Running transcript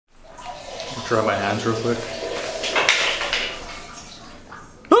Dry my hands real quick.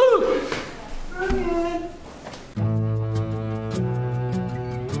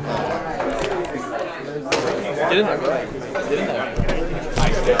 Get in there, bro. Get in there.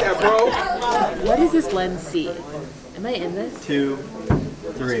 Yeah, bro. What does this lens see? Am I in this? 2,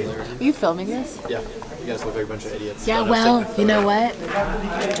 3. Are you filming this? Yeah. You guys look like a bunch of idiots. Yeah, well, you know what?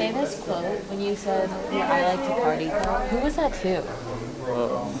 Famous quote when you said, I like to party. Who was that to?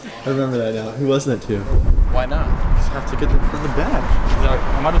 I remember that now. Who was that to? Why not? Just have to get them from the back.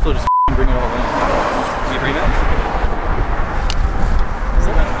 I might as well just bring it all in. Can you bring that?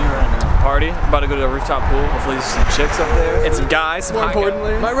 Party. I'm about to go to the rooftop pool. Hopefully there's some chicks up there. And some guys, more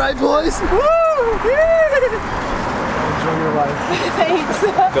importantly. Am I right, boys? Woo! Yeah! Enjoy your life. Thanks.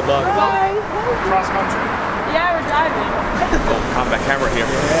 Good luck. Bye. Cross country? Yeah, we're driving. Oh, combat camera here.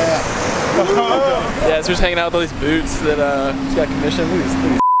 Yeah, so we're just hanging out with all these boots that just got commissioned. Look at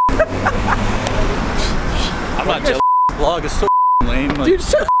these. I'm not jealous. Vlog is so lame. Like, dude,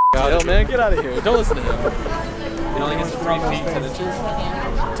 shut up, man. Get out of here. Don't listen to him. You don't think it's 3 feet 10 inches?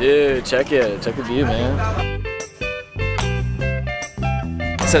 Dude, check it. Check the view, man.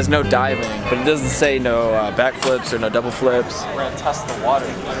 It says no diving, but it doesn't say no backflips or no double flips. We're gonna test the water,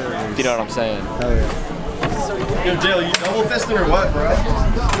 if you know what I'm saying. hell yeah. Yo, Dale, you double fisting or what, bro?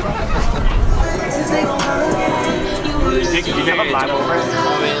 You think you have a line over it? I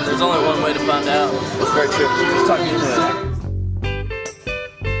mean, there's only one way to find out. That's very true. Just talk me into it.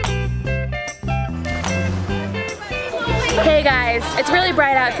 Hey guys, it's really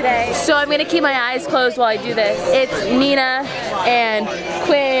bright out today, so I'm gonna keep my eyes closed while I do this. It's Nina and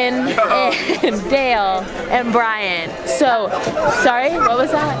Quinn and Dale and Brian. So, sorry, what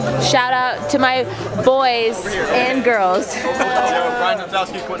was that? Shout out to my boys and girls. Brian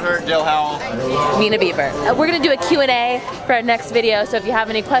Domzowski, Quinn Hurd, Dale Howell. Nina Bieber. We're gonna do a Q&A for our next video, so if you have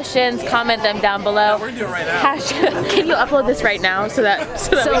any questions, comment them down below. We're gonna do it right now. Can you upload this right now so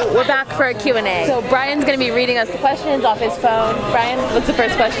we're back for a Q&A. So Brian's gonna be reading us the questions off his phone. Brian, what's the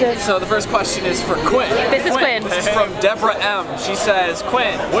first question? So the first question is for Quinn. This is Quinn. This is from Deborah M. She says,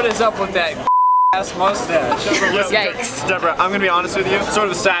 Quinn, what is up with that ass mustache? Yikes. Deborah, I'm gonna be honest with you. It's sort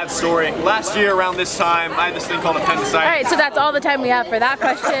of a sad story. Last year around this time, I had this thing called appendicitis. Alright, so that's all the time we have for that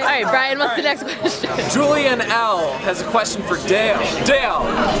question. Alright, Brian, what's the next question? Julian L. has a question for Dale. Dale,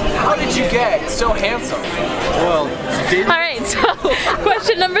 how did you get so handsome? Well, Alright, so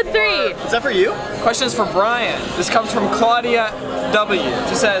question number 3. is that for you? Question is for Brian. This comes from Claudia W.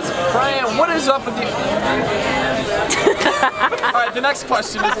 She says, Brian, what is up with you? Alright, the next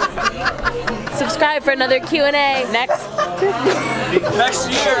question is Subscribe for another Q&A next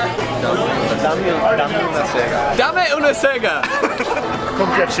year. Dame una sega.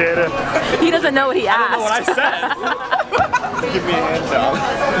 Come piacere. He doesn't know what he asked. I don't know what I said. Give me a hand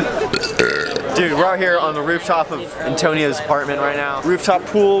job. Dude, we're out here on the rooftop of Antonio's apartment right now. Rooftop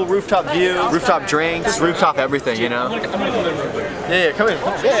pool, rooftop view, rooftop drinks, rooftop everything, you know? Yeah, come in.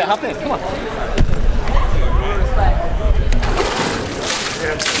 Yeah, hop in. Come on.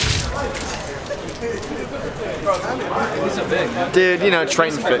 Dude, you know,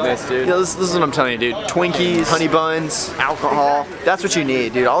 Triton Fitness, dude. You know, this is what I'm telling you, dude. Twinkies, honey buns, alcohol. That's what you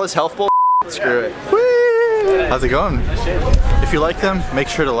need, dude. All this health bull, screw it. Whee! How's it going? If you like them, make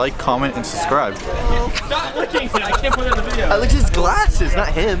sure to like, comment, and subscribe. Stop looking at it. I can't put it in the video. I looked at his glasses, not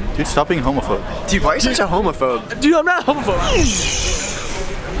him. Dude, stop being homophobe. Dude, why are you such a homophobe? Dude, I'm not homophobe.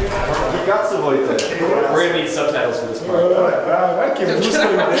 We're gonna need subtitles for this part.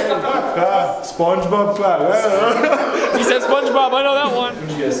 SpongeBob clap. He said SpongeBob, I know that one. What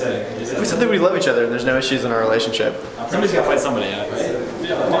did you guys say? We said that we love each other and there's no issues in our relationship. Somebody's gotta fight somebody out, right?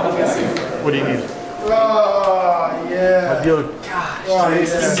 What do you need? Oh, yeah. I'm good.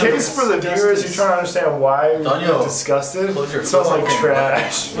 In case for the viewers, you're trying to understand why you're disgusted, it smells like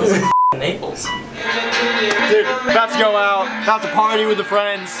trash. Naples. Dude, about to go out, about to party with the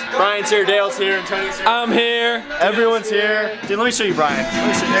friends. Brian's here, Dale's here, Antonio's here. I'm here. Everyone's here. Dude, let me show you Brian.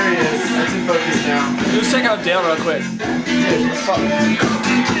 There he is. That's in focus now. Let's check out Dale real quick.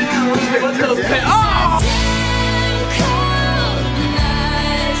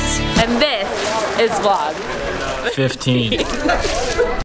 And this is vlog. 15.